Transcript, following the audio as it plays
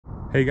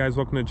Hey guys,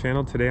 welcome to the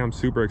channel. Today I'm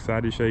super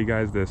excited to show you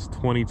guys this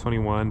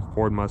 2021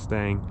 Ford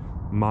Mustang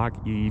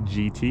Mach-E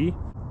GT,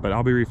 but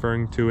I'll be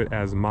referring to it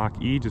as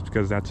Mach-E just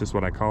because that's just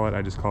what I call it.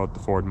 I just call it the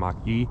Ford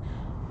Mach-E.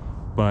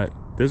 But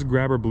this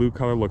grabber blue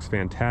color looks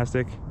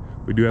fantastic.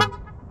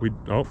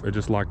 Oh, it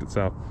just locked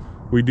itself.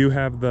 We do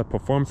have the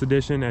Performance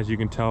Edition, as you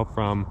can tell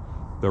from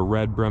the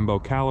red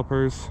Brembo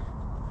calipers.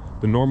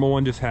 The normal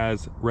one just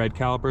has red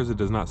calipers. It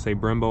does not say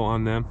Brembo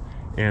on them,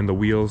 and the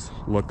wheels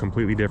look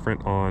completely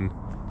different on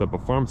the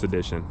Performance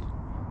Edition.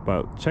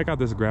 But check out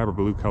this grabber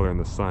blue color in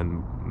the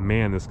sun.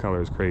 Man, this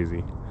color is crazy.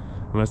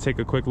 And let's take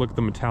a quick look at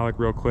the metallic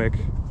real quick.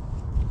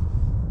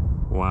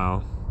 Wow,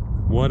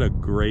 what a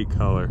great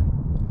color.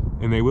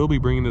 And they will be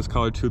bringing this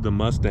color to the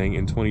Mustang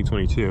in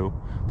 2022,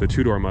 the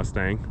two-door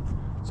Mustang.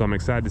 So I'm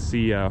excited to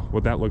see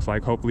what that looks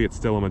like. Hopefully it's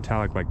still a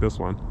metallic like this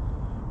one.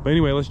 But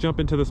anyway, let's jump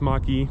into this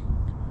Mach-E.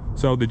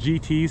 So the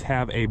GTs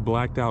have a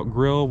blacked out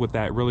grille with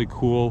that really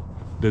cool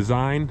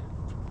design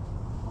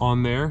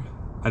on there.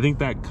 I think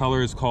that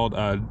color is called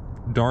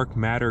dark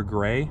matter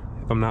gray,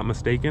 if I'm not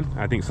mistaken.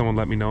 I think someone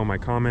let me know in my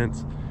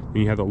comments. And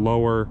you have the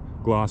lower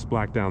gloss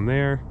black down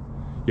there.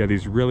 You have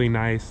these really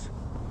nice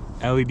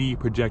LED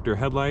projector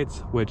headlights,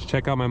 which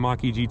check out my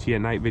Mach-E GT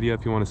at night video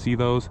if you want to see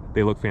those.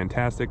 They look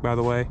fantastic, by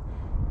the way.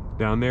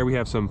 Down there we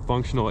have some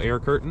functional air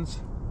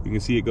curtains. You can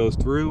see it goes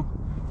through.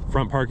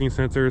 Front parking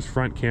sensors,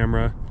 front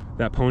camera.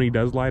 That pony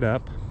does light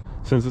up.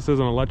 Since this is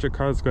an electric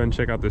car, let's go ahead and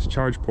check out this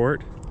charge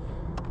port.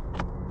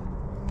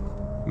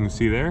 You can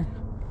see there,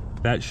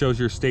 that shows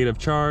your state of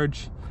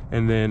charge,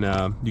 and then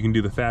you can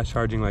do the fast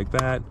charging like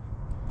that.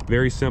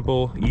 Very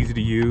simple, easy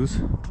to use,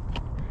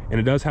 and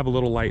it does have a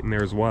little light in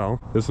there as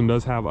well. This one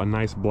does have a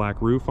nice black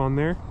roof on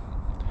there.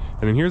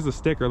 And then here's the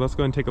sticker. Let's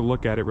go ahead and take a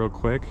look at it real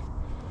quick.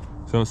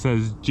 So it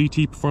says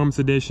GT Performance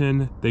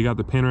Edition. They got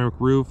the panoramic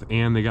roof,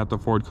 and they got the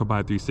Ford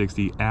Copilot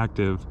 360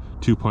 Active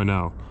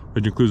 2.0,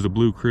 which includes the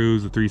Blue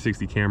Cruise, the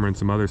 360 camera, and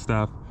some other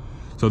stuff.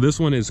 So this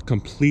one is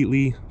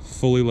completely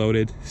fully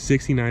loaded,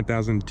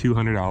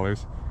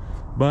 $69,200,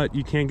 but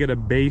you can get a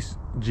base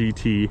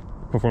GT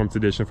Performance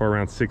Edition for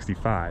around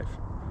 $65,000.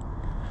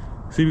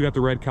 See, we got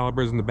the red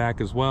calipers in the back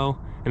as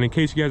well. And in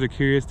case you guys are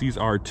curious, these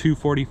are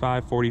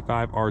 245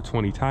 45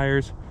 R20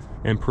 tires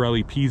and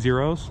Pirelli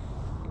P0s.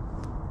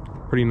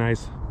 Pretty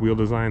nice wheel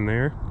design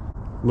there.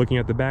 Looking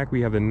at the back,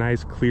 we have the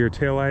nice clear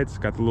taillights,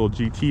 got the little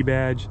GT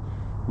badge,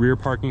 rear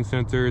parking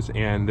sensors,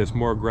 and this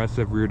more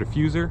aggressive rear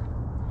diffuser.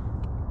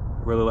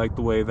 Really like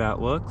the way that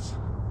looks.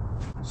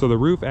 So the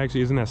roof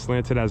actually isn't as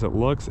slanted as it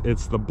looks.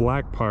 It's the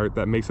black part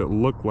that makes it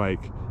look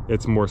like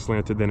it's more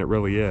slanted than it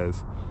really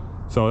is.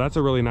 So that's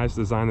a really nice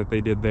design that they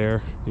did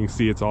there. You can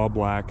see it's all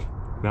black.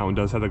 That one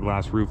does have the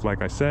glass roof,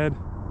 like I said.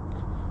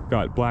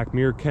 Got black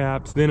mirror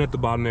caps. Then at the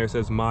bottom there it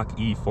says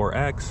Mach-E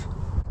 4X.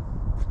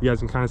 You guys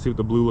can kind of see what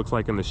the blue looks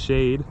like in the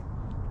shade.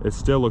 It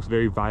still looks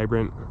very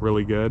vibrant,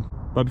 really good.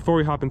 But before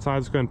we hop inside,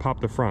 let's go ahead and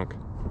pop the frunk.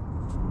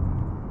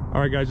 All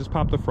right guys, just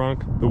pop the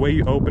frunk. The way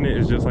you open it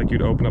is just like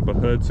you'd open up a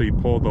hood. So you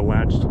pull the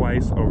latch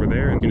twice over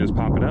there and you can just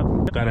pop it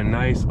up. Got a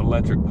nice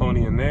electric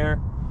pony in there.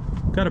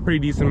 Got a pretty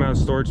decent amount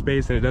of storage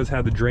space, and it does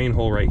have the drain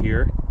hole right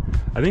here.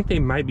 I think they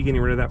might be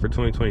getting rid of that for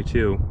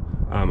 2022.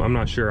 I'm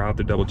not sure, I'll have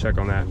to double check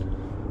on that.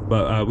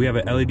 But we have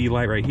an LED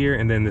light right here,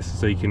 and then this is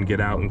so you can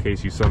get out in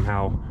case you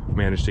somehow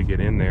manage to get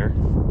in there.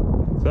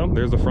 So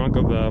there's the front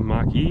of the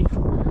Mach-E.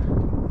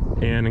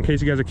 And in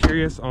case you guys are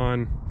curious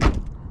on,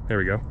 there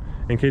we go.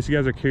 In case you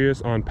guys are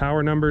curious on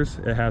power numbers,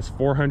 it has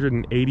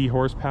 480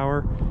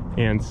 horsepower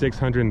and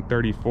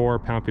 634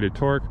 pound-feet of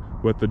torque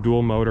with the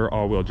dual motor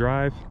all-wheel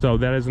drive. So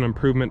that is an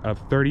improvement of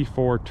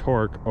 34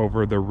 torque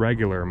over the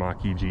regular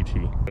Mach-E GT.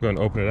 I'm going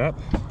to open it up.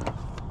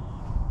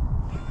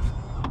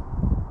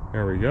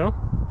 There we go.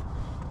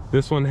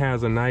 This one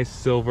has a nice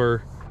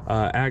silver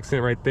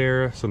accent right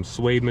there, some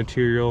suede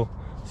material,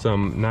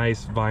 some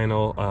nice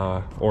vinyl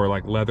or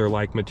like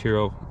leather-like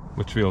material,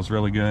 which feels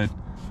really good.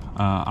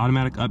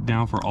 Automatic up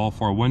down for all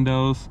 4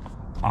 windows,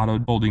 auto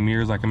folding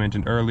mirrors like I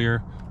mentioned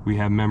earlier. We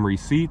have memory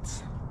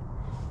seats.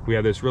 We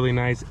have this really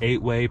nice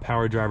 8-way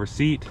power driver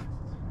seat.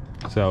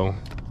 So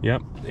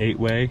yep,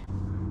 8-way.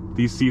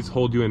 These seats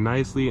hold you in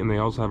nicely, and they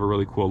also have a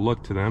really cool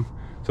look to them.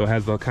 So it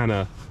has the kind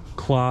of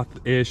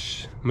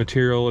cloth-ish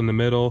material in the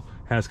middle,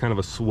 has kind of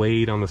a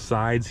suede on the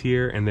sides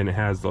here, and then it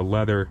has the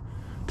leather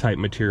type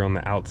material on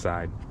the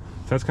outside.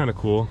 So that's kind of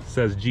cool. It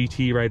says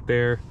GT right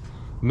there.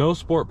 No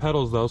sport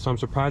pedals though, so I'm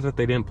surprised that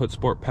they didn't put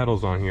sport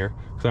pedals on here,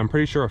 because I'm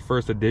pretty sure a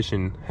first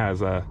edition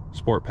has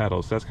sport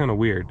pedals, so that's kind of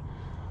weird.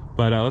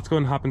 But let's go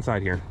ahead and hop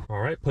inside here. All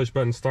right, push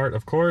button start,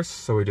 of course.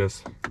 So we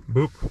just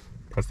boop,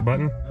 press the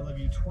button. I love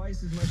you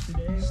twice as much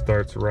today.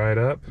 Starts right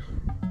up.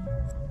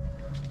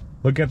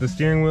 Look at the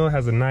steering wheel, it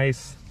has a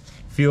nice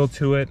feel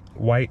to it.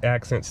 White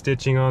accent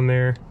stitching on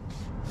there.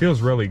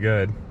 Feels really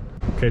good.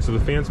 Okay, so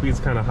the fan speed's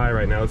kind of high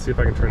right now. Let's see if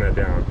I can turn that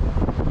down.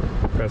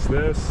 Press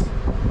this.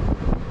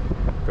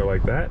 Go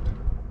like that.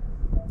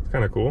 It's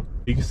kind of cool.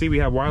 You can see we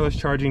have wireless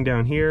charging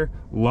down here,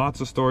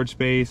 lots of storage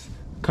space,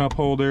 cup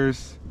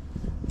holders,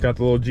 got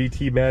the little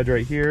GT badge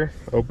right here.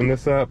 Open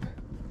this up.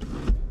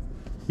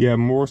 You have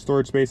more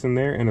storage space in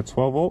there and a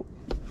 12 volt.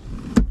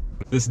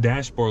 This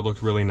dashboard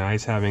looks really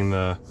nice, having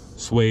the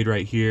suede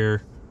right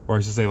here, or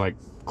I should say like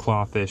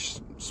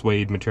clothish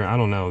suede material. I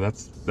don't know,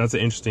 that's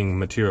an interesting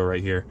material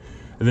right here.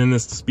 And then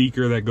this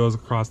speaker that goes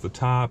across the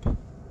top.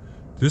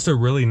 Just a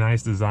really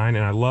nice design,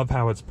 and I love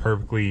how it's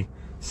perfectly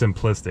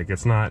simplistic.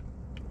 It's not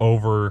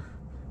over,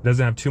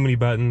 doesn't have too many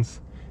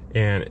buttons,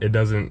 and it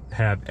doesn't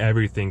have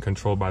everything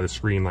controlled by the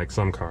screen like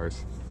some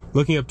cars.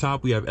 Looking up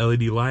top, we have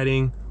LED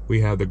lighting. We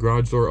have the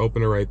garage door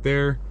opener right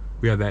there.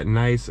 We have that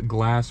nice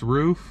glass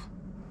roof.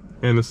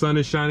 And the sun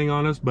is shining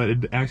on us, but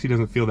it actually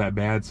doesn't feel that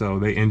bad, so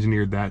they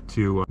engineered that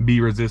to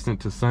be resistant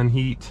to sun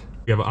heat.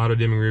 We have an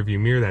auto-dimming rear view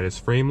mirror that is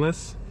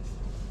frameless.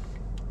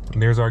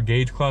 And there's our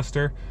gauge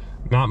cluster.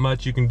 Not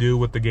much you can do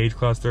with the gauge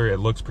cluster. It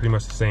looks pretty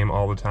much the same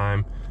all the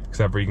time,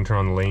 except for you can turn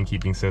on the lane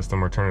keeping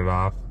system or turn it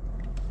off.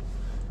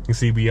 You can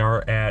see we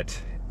are at,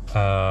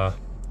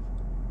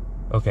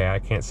 okay, I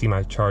can't see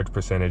my charge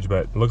percentage,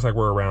 but it looks like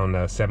we're around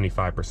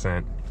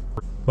 75%.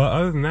 But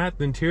other than that,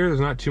 the interior, there's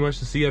not too much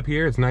to see up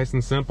here. It's nice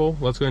and simple.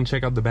 Let's go ahead and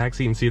check out the back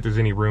seat and see if there's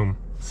any room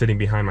sitting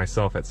behind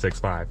myself at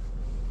 6'5".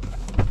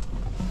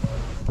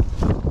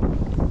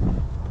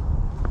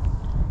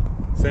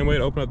 Same way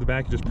to open up the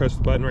back, you just press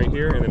the button right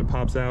here and then it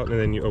pops out, and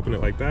then you open it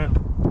like that.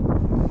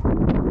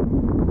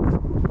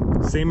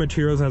 Same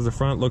materials as the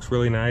front, looks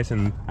really nice,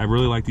 and I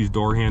really like these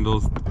door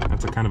handles.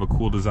 That's a kind of a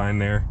cool design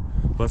there.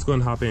 Let's go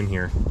and hop in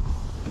here.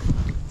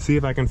 See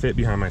if I can fit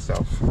behind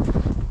myself.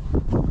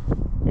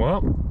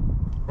 Well,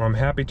 I'm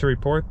happy to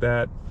report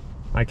that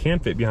I can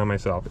fit behind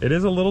myself. It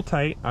is a little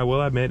tight, I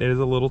will admit it is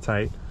a little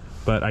tight,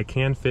 but I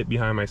can fit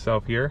behind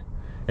myself here.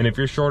 And if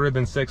you're shorter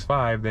than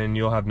 6'5", then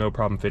you'll have no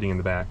problem fitting in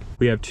the back.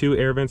 We have 2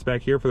 air vents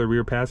back here for the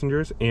rear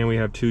passengers, and we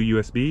have 2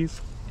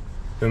 USBs.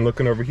 Then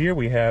looking over here,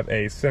 we have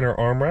a center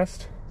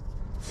armrest.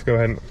 Let's go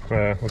ahead and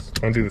let's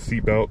undo the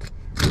seat belt.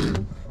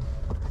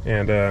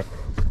 And there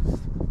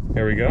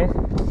we go,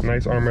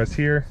 nice armrest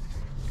here.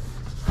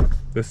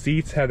 The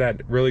seats have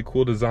that really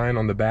cool design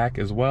on the back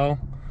as well,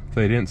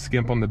 so they didn't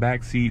skimp on the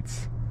back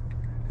seats.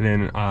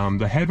 And then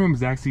the headroom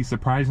is actually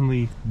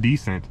surprisingly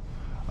decent.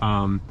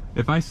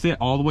 If I sit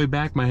all the way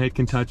back, my head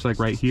can touch like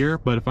right here,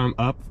 but if I'm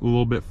up a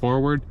little bit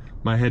forward,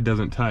 my head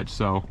doesn't touch.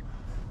 So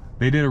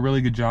they did a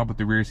really good job with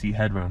the rear seat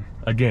headroom.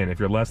 Again, if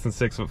you're less than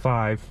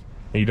 6'5"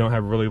 and you don't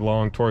have a really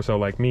long torso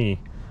like me,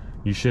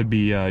 you should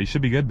be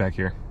good back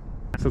here.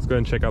 So let's go ahead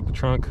and check out the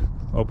trunk.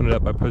 Open it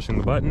up by pushing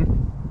the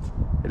button.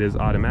 It is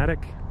automatic.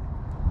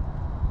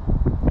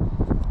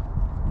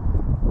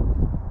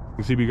 You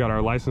can see we got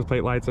our license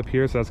plate lights up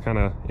here, so that's kind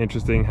of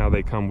interesting how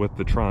they come with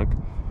the trunk.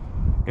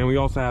 And we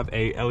also have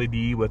a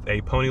LED with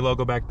a pony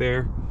logo back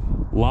there.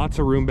 Lots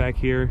of room back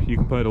here. You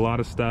can put a lot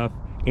of stuff,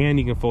 and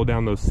you can fold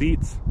down those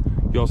seats.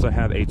 You also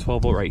have a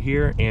 12 volt right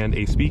here and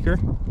a speaker.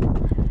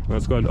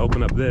 Let's go ahead and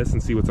open up this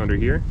and see what's under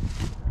here.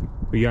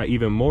 We got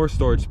even more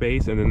storage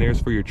space, and then there's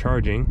for your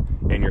charging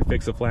and your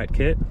fix-a-flat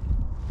kit.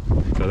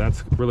 So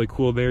that's really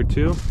cool there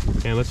too.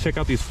 And let's check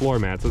out these floor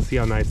mats. Let's see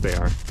how nice they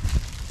are.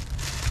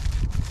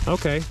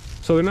 Okay,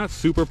 so they're not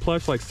super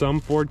plush like some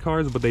Ford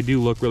cars, but they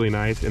do look really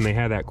nice, and they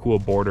have that cool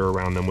border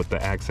around them with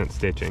the accent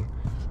stitching.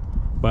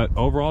 But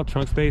overall,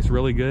 trunk space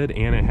really good,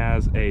 and it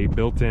has a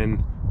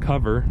built-in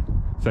cover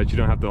so that you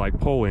don't have to like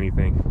pull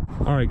anything.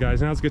 All right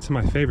guys, now let's get to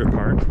my favorite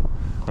part.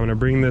 I'm gonna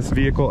bring this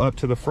vehicle up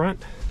to the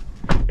front.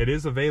 It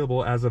is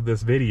available as of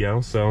this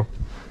video, so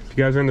if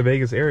you guys are in the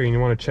Vegas area and you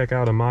want to check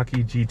out a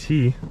Mach-E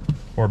GT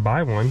or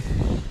buy one,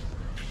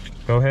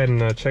 go ahead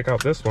and check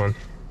out this one.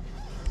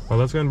 Well,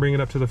 let's go ahead and bring it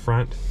up to the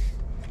front.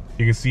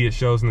 You can see it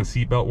shows in the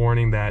seatbelt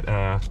warning that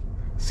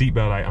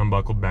seatbelt I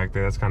unbuckled back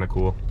there. That's kind of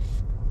cool.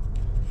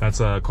 That's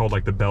called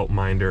like the belt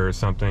minder or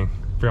something.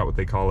 Forgot what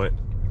they call it.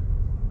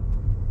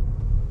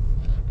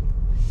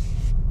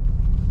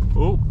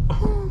 Oh,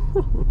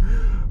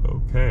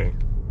 okay.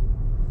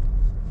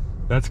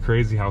 That's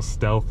crazy how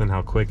stealth and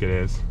how quick it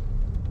is.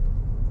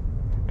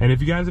 And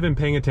if you guys have been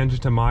paying attention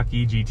to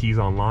Mach-E GTs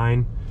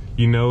online,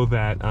 you know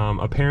that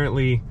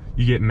apparently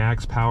you get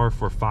max power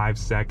for 5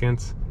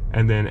 seconds,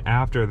 and then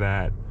after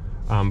that,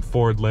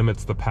 Ford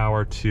limits the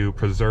power to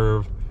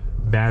preserve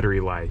battery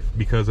life,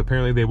 because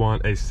apparently they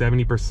want a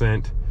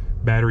 70%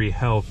 battery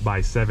health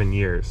by 7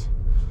 years.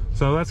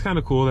 So that's kind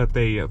of cool that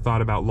they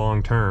thought about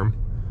long term,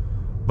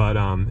 but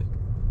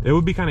it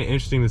would be kind of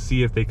interesting to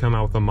see if they come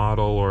out with a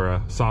model or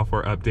a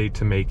software update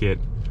to make it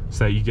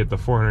so that you get the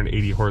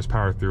 480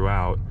 horsepower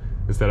throughout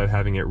instead of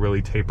having it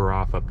really taper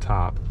off up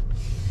top.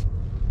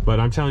 But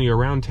I'm telling you,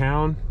 around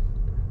town,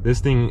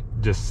 this thing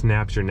just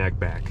snaps your neck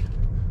back.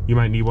 You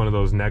might need one of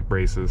those neck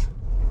braces.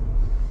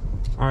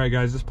 All right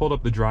guys, just pulled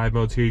up the drive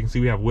modes here. You can see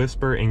we have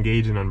Whisper,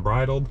 Engage, and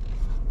Unbridled.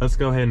 Let's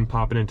go ahead and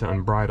pop it into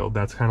Unbridled.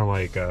 That's kind of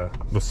like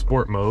the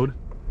sport mode.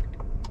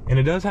 And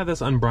it does have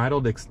this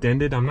Unbridled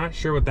Extended. I'm not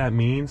sure what that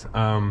means.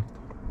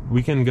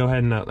 We can go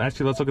ahead and,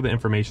 actually let's look at the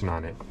information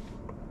on it.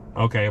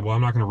 Okay, well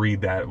I'm not gonna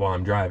read that while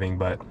I'm driving,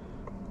 but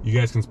you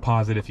guys can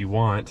pause it if you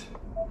want.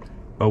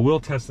 But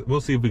we'll test it,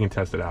 we'll see if we can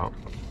test it out.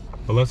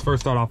 But let's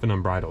first start off in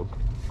Unbridled.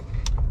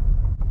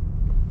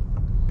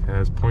 Okay,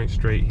 let's point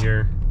straight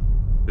here.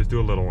 Just do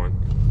a little one.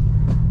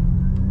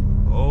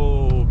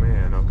 Oh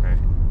man, okay.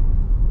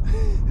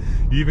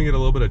 You even get a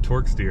little bit of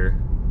torque steer.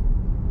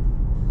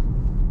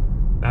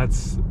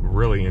 That's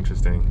really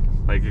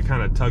interesting. Like you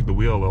kind of tug the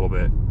wheel a little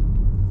bit.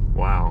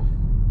 Wow.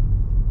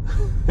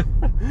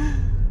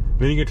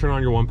 Then you can turn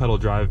on your one pedal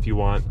drive if you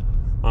want.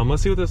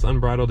 Let's see what this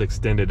unbridled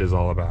extended is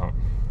all about.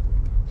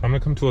 So I'm gonna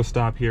come to a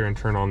stop here and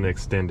turn on the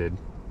extended.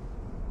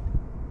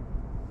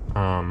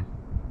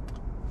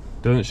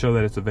 Doesn't show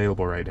that it's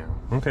available right now.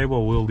 Okay,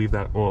 well we'll leave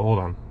that. Well, hold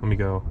on, let me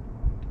go.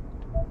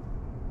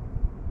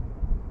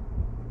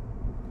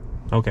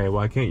 Okay,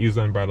 well I can't use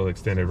the unbridled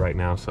extended right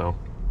now, so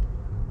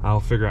I'll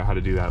figure out how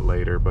to do that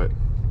later, but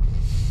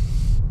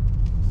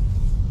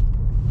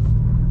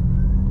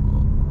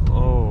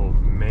oh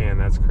man,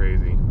 that's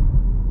crazy.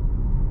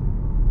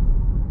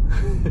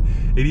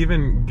 It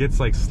even gets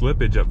like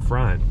slippage up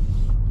front.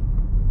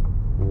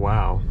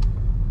 Wow.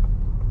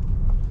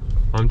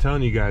 I'm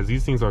telling you guys,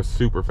 these things are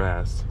super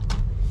fast.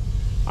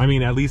 I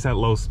mean, at least at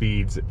low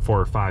speeds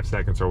for 5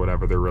 seconds or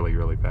whatever, they're really,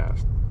 really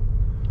fast.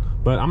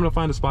 But I'm gonna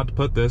find a spot to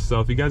put this.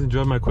 So if you guys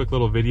enjoyed my quick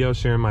little video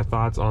sharing my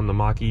thoughts on the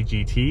Mach-E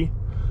GT,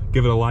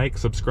 give it a like,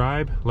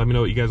 subscribe, let me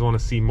know what you guys want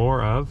to see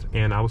more of,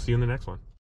 and I will see you in the next one.